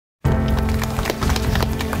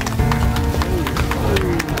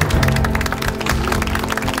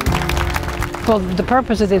Well, the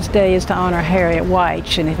purpose of this day is to honor Harriet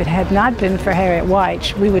Wyche, and if it had not been for Harriet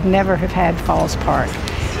Wyche, we would never have had Falls Park.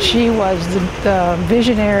 She was the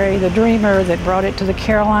visionary, the dreamer that brought it to the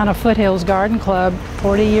Carolina Foothills Garden Club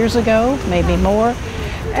 40 years ago, maybe more,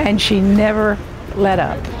 and she never let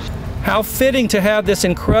up. How fitting to have this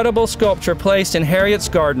incredible sculpture placed in Harriet's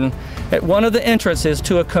garden at one of the entrances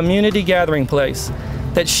to a community gathering place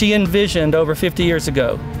that she envisioned over 50 years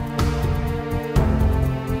ago.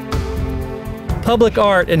 Public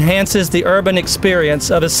art enhances the urban experience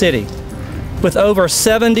of a city. With over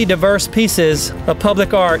 70 diverse pieces of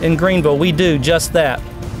public art in Greenville, we do just that.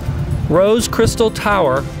 Rose Crystal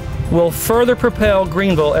Tower will further propel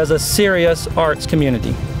Greenville as a serious arts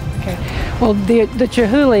community. Okay. Well, the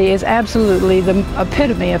Chihuly is absolutely the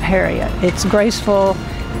epitome of Harriet. It's graceful,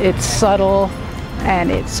 it's subtle, and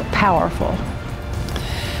it's powerful.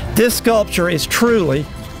 This sculpture is truly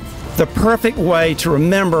the perfect way to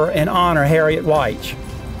remember and honor Harriet Wyche.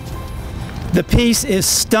 The piece is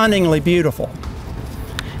stunningly beautiful.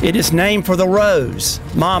 It is named for the rose,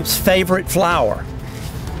 Mom's favorite flower.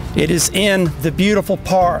 It is in the beautiful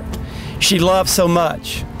park she loved so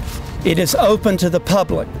much. It is open to the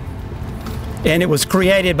public, and it was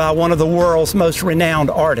created by one of the world's most renowned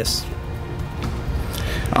artists.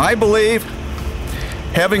 I believe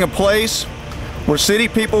having a place where city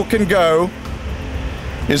people can go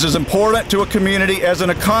is as important to a community as an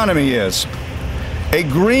economy is. A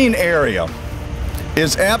green area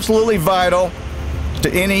is absolutely vital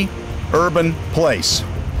to any urban place.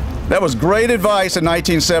 That was great advice in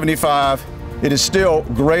 1975. It is still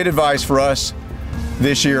great advice for us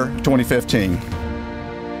this year, 2015.